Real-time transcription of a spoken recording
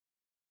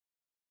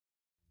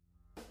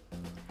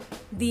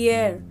The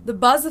air, the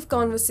buzz of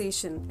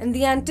conversation, and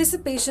the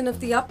anticipation of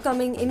the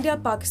upcoming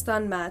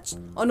India-Pakistan match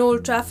on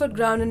Old Trafford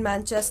ground in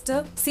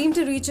Manchester seemed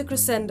to reach a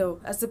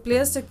crescendo as the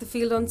players took the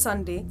field on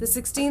Sunday, the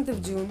 16th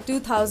of June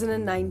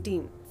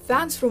 2019.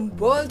 Fans from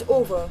world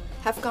over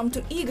have come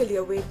to eagerly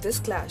await this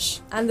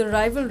clash. And the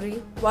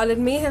rivalry, while it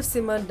may have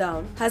simmered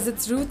down, has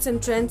its roots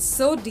entrenched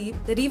so deep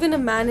that even a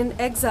man in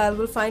exile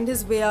will find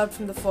his way out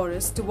from the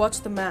forest to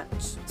watch the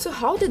match. So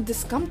how did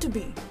this come to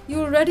be?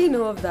 You already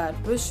know of that,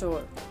 we're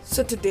sure.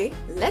 So today,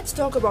 let's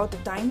talk about the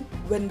time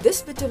when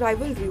this bitter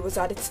rivalry was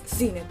at its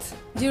zenith.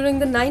 During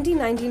the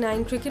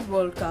 1999 Cricket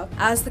World Cup,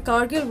 as the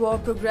Kargil war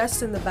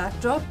progressed in the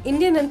backdrop,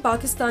 Indian and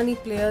Pakistani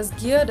players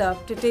geared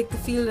up to take the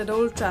field at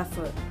Old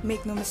Trafford.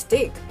 Make no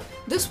mistake,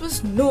 this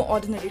was no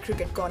ordinary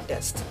cricket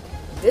contest.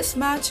 This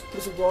match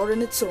was a war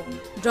in its own.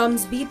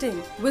 Drums beating,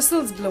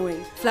 whistles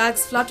blowing,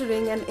 flags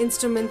fluttering and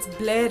instruments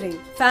blaring.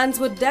 Fans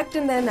were decked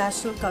in their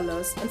national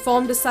colours and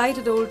formed a sight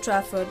at Old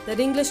Trafford that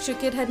English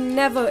cricket had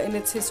never in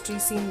its history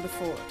seen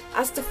before.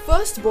 As the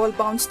first ball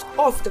bounced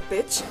off the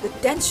pitch, the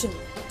tension,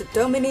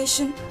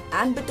 determination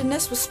and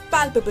bitterness was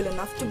palpable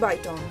enough to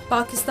bite on.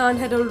 Pakistan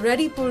had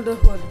already pulled a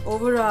hood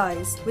over our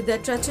eyes with their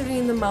treachery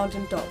in the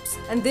mountaintops,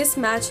 and this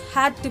match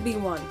had to be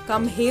won,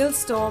 come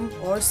hailstorm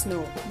or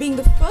snow. Being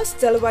the first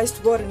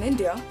televised war in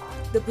India,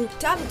 the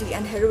brutality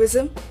and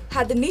heroism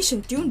had the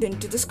nation tuned in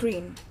to the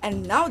screen,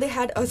 and now they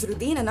had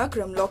Azharuddin and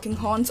Akram locking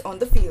horns on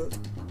the field.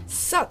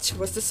 Such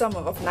was the summer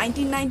of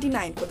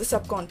 1999 for the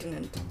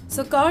subcontinent.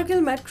 So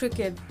Kargil met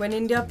cricket when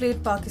India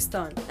played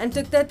Pakistan and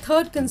took their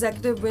third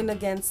consecutive win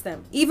against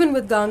them. Even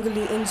with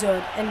Ganguly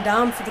injured and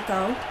down for the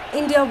count,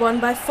 India won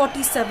by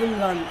 47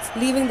 runs,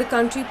 leaving the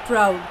country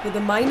proud with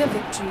a minor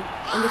victory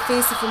in the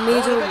face of a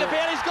major war.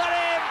 He's got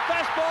him!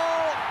 Fast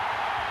ball!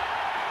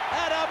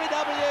 At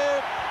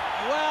RBW,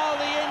 well,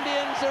 the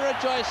Indians are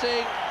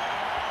rejoicing.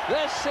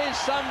 This is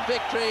some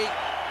victory.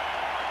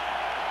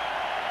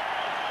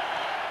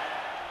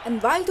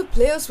 And while the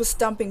players were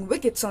stumping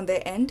wickets on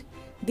their end,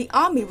 the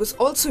army was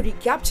also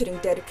recapturing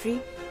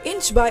territory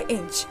inch by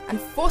inch and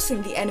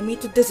forcing the enemy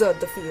to desert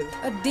the field.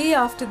 A day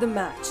after the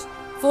match,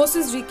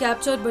 forces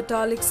recaptured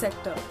Batalik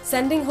sector,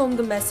 sending home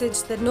the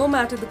message that no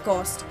matter the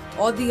cost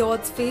or the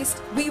odds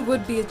faced, we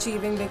would be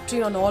achieving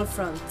victory on all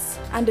fronts.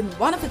 And in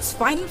one of its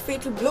final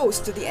fatal blows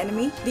to the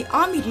enemy, the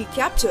army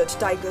recaptured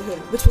Tiger Hill,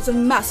 which was a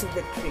massive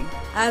victory.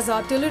 As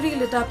artillery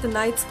lit up the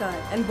night sky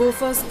and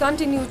Bofors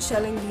continued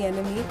shelling the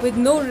enemy with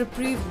no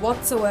reprieve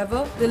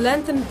whatsoever, the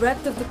length and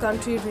breadth of the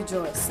country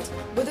rejoiced.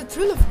 With the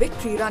thrill of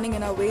victory running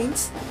in our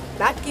veins,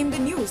 that came the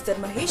news that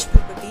Mahesh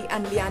Bhupati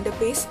and Leander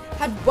Pace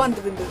had won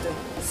the Wimbledon,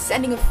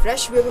 sending a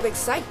fresh wave of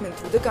excitement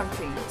through the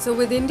country. So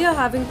with India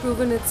having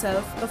proven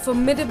itself a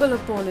formidable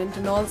opponent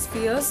in all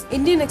spheres,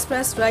 Indian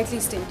Express rightly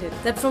stated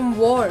that from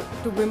war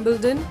to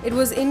Wimbledon, it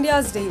was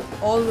India's day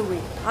all the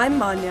way. I'm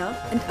Manya.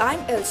 And I'm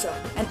Elsa.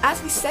 And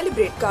as we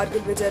celebrate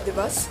Kargil Vijay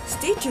Divas,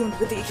 stay tuned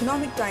with the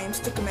Economic Times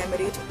to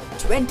commemorate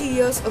 20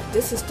 years of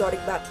this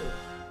historic battle.